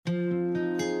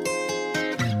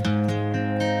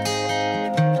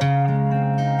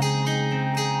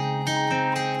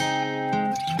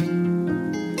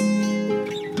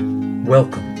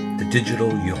Welcome to Digital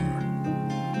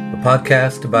Jung, a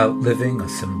podcast about living a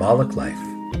symbolic life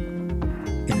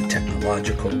in a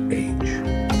technological age.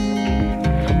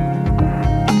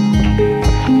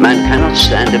 Man cannot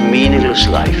stand a meaningless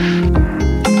life.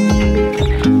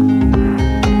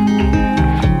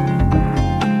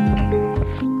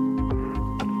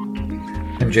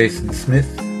 I'm Jason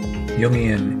Smith,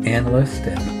 Jungian analyst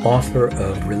and author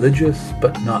of Religious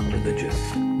but Not Religious,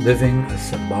 Living a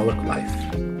Symbolic Life.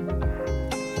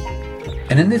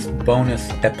 And in this bonus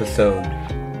episode,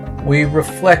 we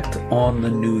reflect on the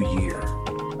new year,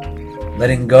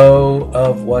 letting go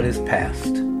of what is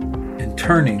past and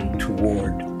turning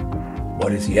toward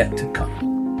what is yet to come.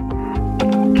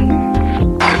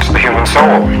 It's the human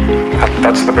soul.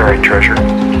 That's the buried treasure.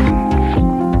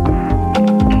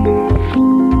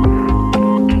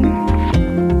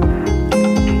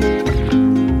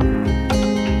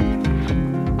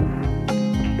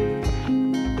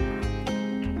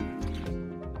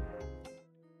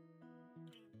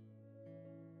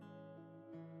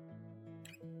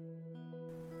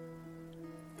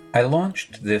 I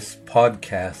launched this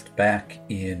podcast back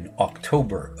in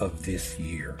October of this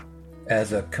year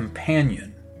as a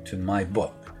companion to my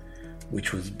book,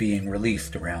 which was being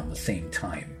released around the same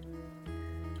time.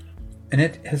 And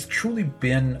it has truly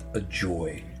been a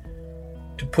joy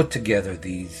to put together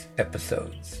these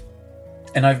episodes.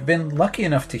 And I've been lucky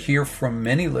enough to hear from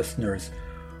many listeners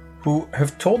who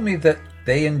have told me that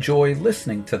they enjoy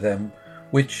listening to them,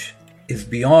 which is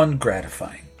beyond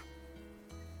gratifying.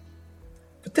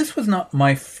 But this was not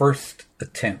my first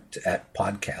attempt at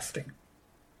podcasting.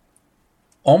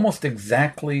 Almost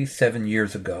exactly 7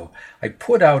 years ago, I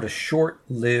put out a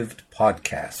short-lived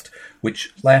podcast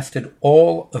which lasted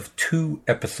all of 2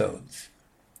 episodes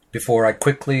before I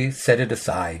quickly set it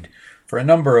aside for a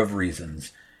number of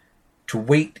reasons to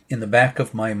wait in the back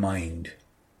of my mind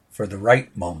for the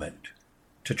right moment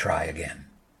to try again.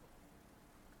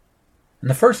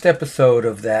 And the first episode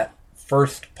of that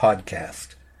first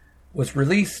podcast was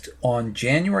released on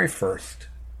January 1st,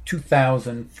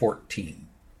 2014.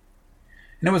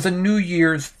 And it was a New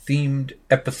Year's themed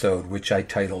episode which I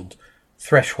titled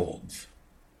Thresholds.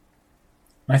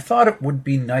 And I thought it would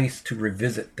be nice to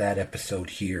revisit that episode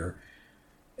here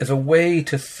as a way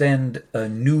to send a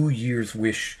New Year's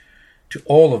wish to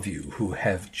all of you who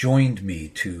have joined me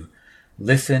to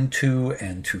listen to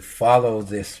and to follow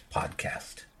this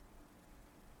podcast.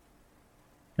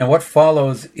 Now, what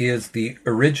follows is the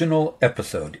original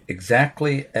episode,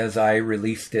 exactly as I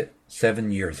released it 7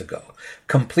 years ago,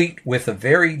 complete with a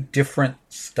very different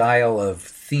style of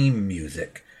theme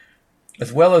music,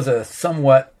 as well as a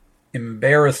somewhat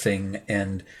embarrassing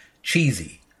and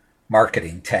cheesy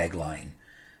marketing tagline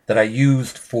that I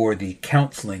used for the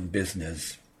counseling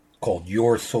business called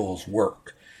Your Soul's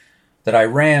Work, that I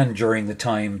ran during the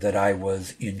time that I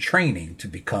was in training to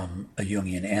become a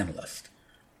Jungian analyst,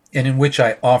 and in which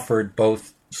I offered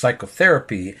both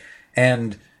psychotherapy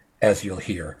and, as you'll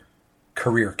hear,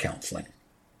 career counseling.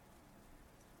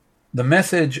 The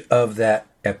message of that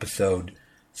episode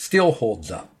still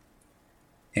holds up,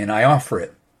 and I offer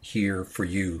it here for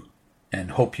you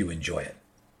and hope you enjoy it.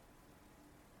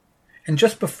 And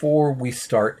just before we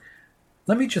start,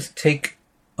 let me just take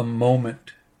a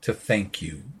moment to thank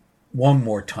you one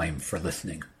more time for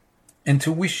listening and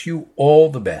to wish you all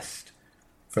the best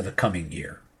for the coming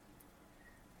year.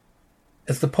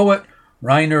 As the poet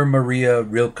Rainer Maria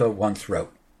Rilke once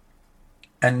wrote,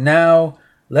 "And now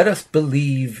let us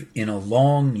believe in a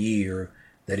long year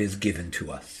that is given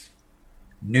to us,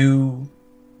 new,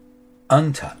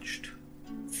 untouched,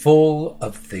 full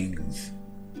of things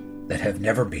that have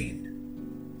never been.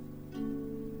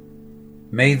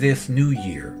 May this new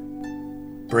year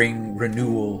bring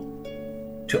renewal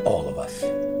to all of us."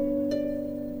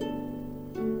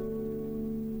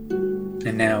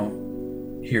 And now,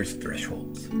 here's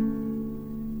Thresholds.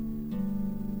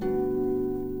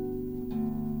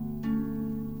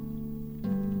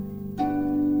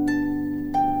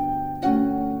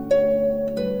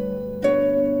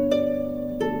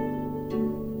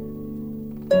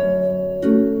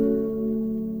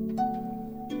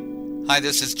 Hi,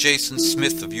 this is Jason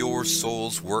Smith of Your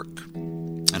Soul's Work,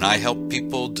 and I help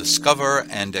people discover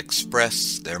and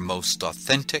express their most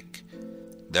authentic,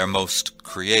 their most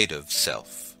creative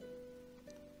self.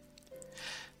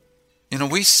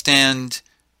 We stand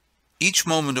each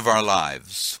moment of our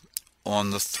lives on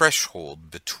the threshold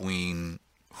between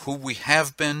who we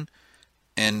have been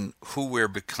and who we're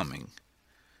becoming.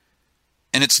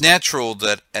 And it's natural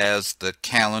that as the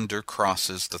calendar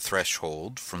crosses the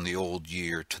threshold from the old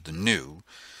year to the new,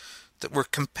 that we're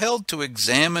compelled to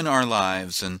examine our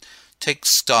lives and take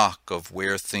stock of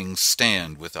where things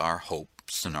stand with our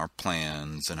hopes and our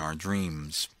plans and our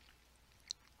dreams.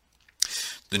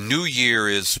 The new year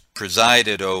is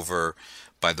presided over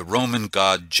by the Roman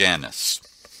god Janus,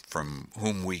 from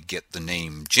whom we get the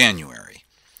name January.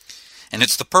 And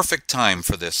it's the perfect time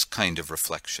for this kind of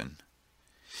reflection.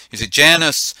 You see,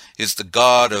 Janus is the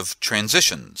god of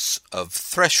transitions, of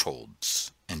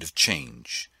thresholds, and of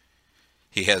change.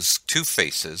 He has two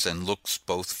faces and looks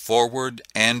both forward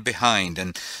and behind,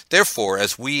 and therefore,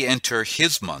 as we enter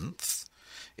his month,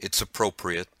 it's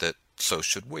appropriate that so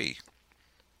should we.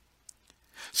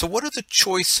 So what are the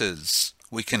choices,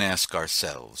 we can ask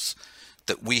ourselves,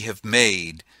 that we have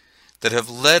made that have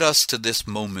led us to this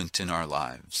moment in our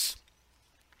lives?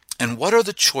 And what are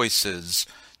the choices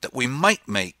that we might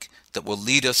make that will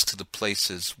lead us to the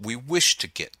places we wish to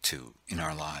get to in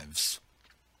our lives?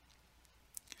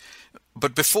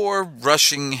 But before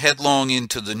rushing headlong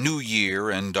into the new year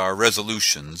and our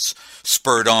resolutions,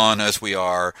 spurred on as we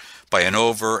are by an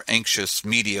over-anxious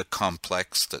media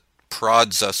complex that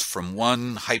prods us from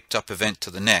one hyped-up event to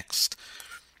the next,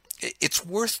 it's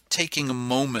worth taking a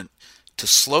moment to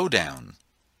slow down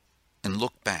and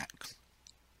look back.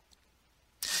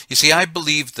 You see, I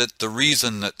believe that the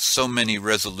reason that so many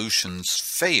resolutions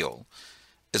fail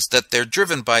is that they're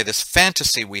driven by this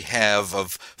fantasy we have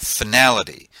of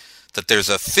finality, that there's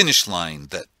a finish line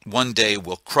that one day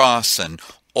we'll cross and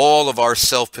all of our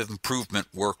self-improvement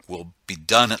work will be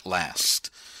done at last.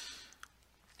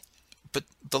 But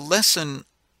the lesson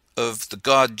of the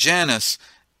god Janus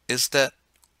is that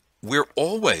we're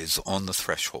always on the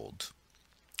threshold.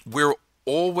 We're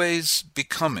always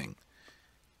becoming.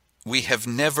 We have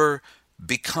never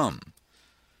become.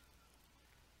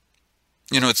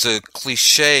 You know, it's a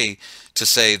cliche to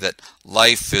say that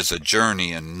life is a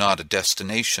journey and not a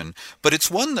destination, but it's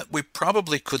one that we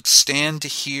probably could stand to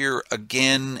hear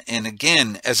again and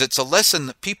again, as it's a lesson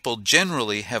that people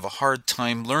generally have a hard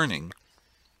time learning.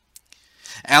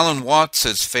 Alan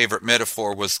Watts' favorite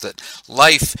metaphor was that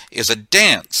life is a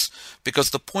dance, because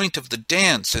the point of the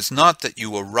dance is not that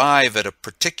you arrive at a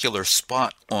particular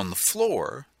spot on the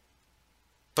floor,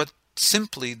 but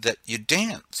simply that you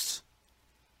dance.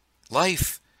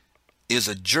 Life is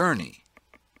a journey,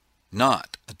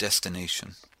 not a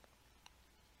destination.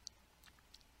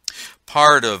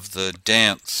 Part of the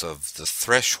dance of the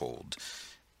threshold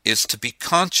is to be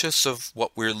conscious of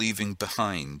what we're leaving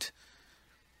behind.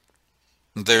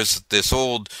 There's this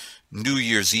old New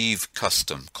Year's Eve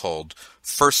custom called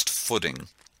first footing,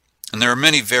 and there are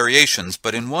many variations,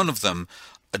 but in one of them,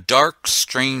 a dark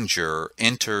stranger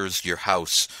enters your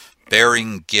house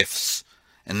bearing gifts,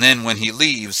 and then when he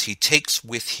leaves, he takes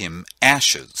with him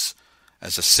ashes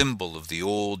as a symbol of the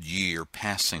old year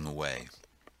passing away.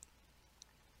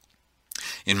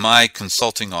 In my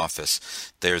consulting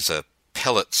office, there's a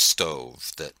pellet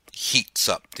stove that heats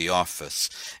up the office,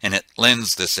 and it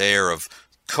lends this air of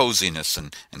coziness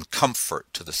and comfort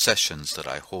to the sessions that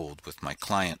I hold with my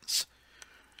clients.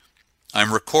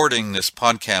 I'm recording this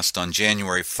podcast on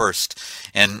January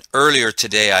 1st, and earlier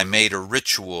today I made a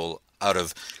ritual out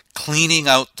of cleaning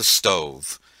out the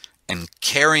stove and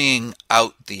carrying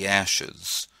out the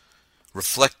ashes,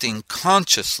 reflecting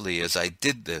consciously as I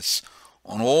did this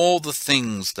on all the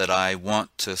things that I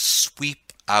want to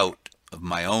sweep out of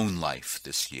my own life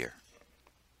this year.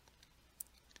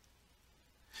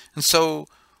 And so,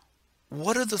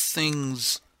 what are the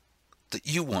things that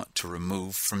you want to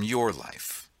remove from your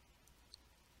life?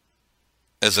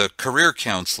 As a career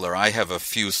counselor, I have a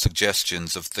few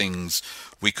suggestions of things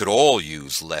we could all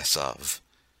use less of.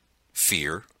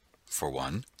 Fear, for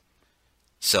one.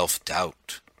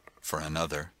 Self-doubt, for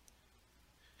another.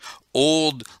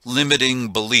 Old limiting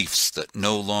beliefs that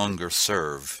no longer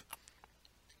serve.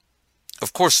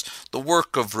 Of course, the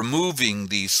work of removing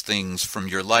these things from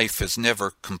your life is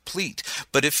never complete,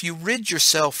 but if you rid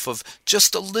yourself of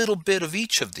just a little bit of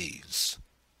each of these,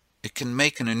 it can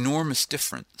make an enormous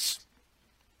difference.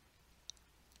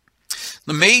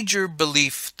 The major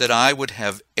belief that I would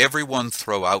have everyone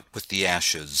throw out with the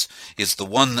ashes is the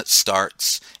one that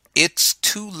starts, "It's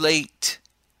too late."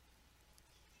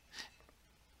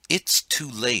 "It's too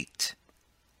late"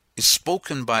 is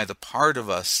spoken by the part of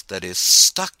us that is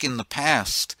stuck in the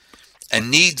past and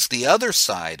needs the other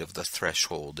side of the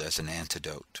threshold as an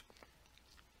antidote.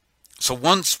 So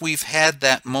once we've had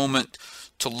that moment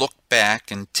to look back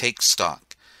and take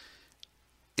stock,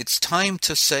 it's time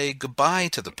to say goodbye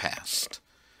to the past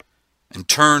and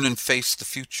turn and face the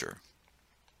future.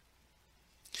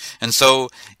 And so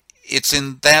it's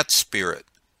in that spirit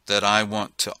that I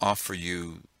want to offer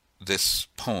you this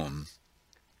poem.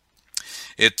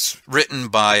 It's written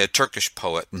by a Turkish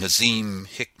poet, Nazim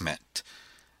Hikmet,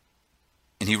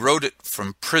 and he wrote it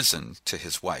from prison to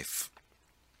his wife.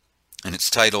 And it's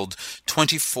titled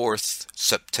 24th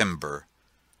September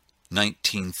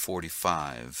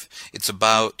 1945. It's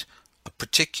about a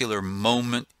particular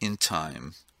moment in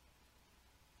time,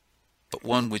 but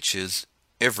one which is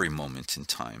every moment in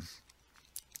time.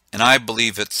 And I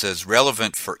believe it's as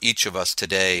relevant for each of us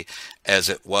today as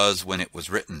it was when it was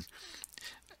written.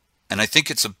 And I think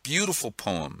it's a beautiful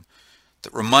poem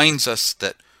that reminds us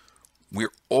that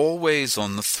we're always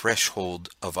on the threshold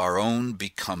of our own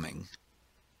becoming,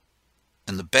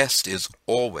 and the best is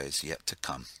always yet to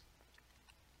come.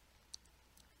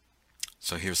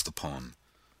 So here's the poem.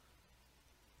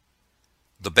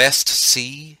 The best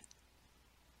sea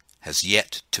has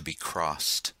yet to be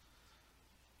crossed.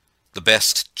 The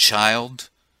best child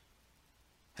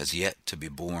has yet to be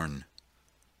born.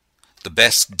 The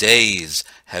best days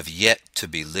have yet to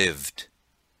be lived.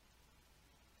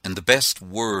 And the best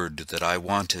word that I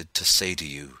wanted to say to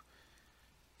you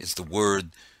is the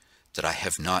word that I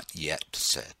have not yet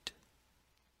said.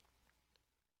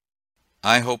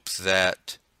 I hope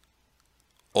that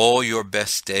all your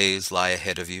best days lie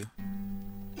ahead of you.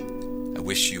 I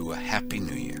wish you a happy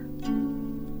new year.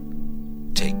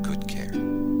 Take good care.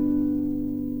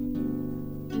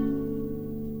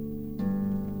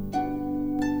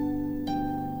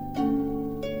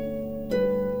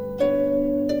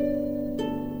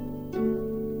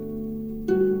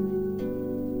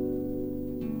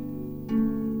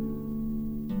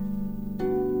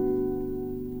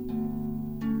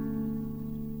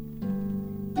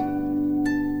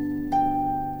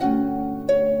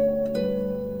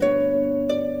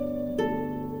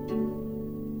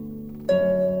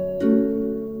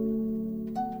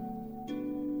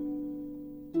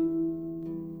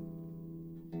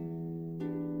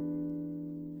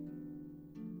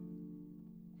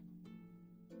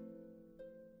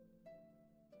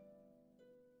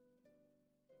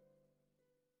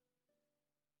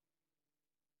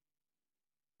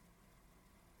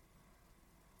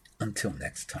 Until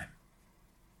next time.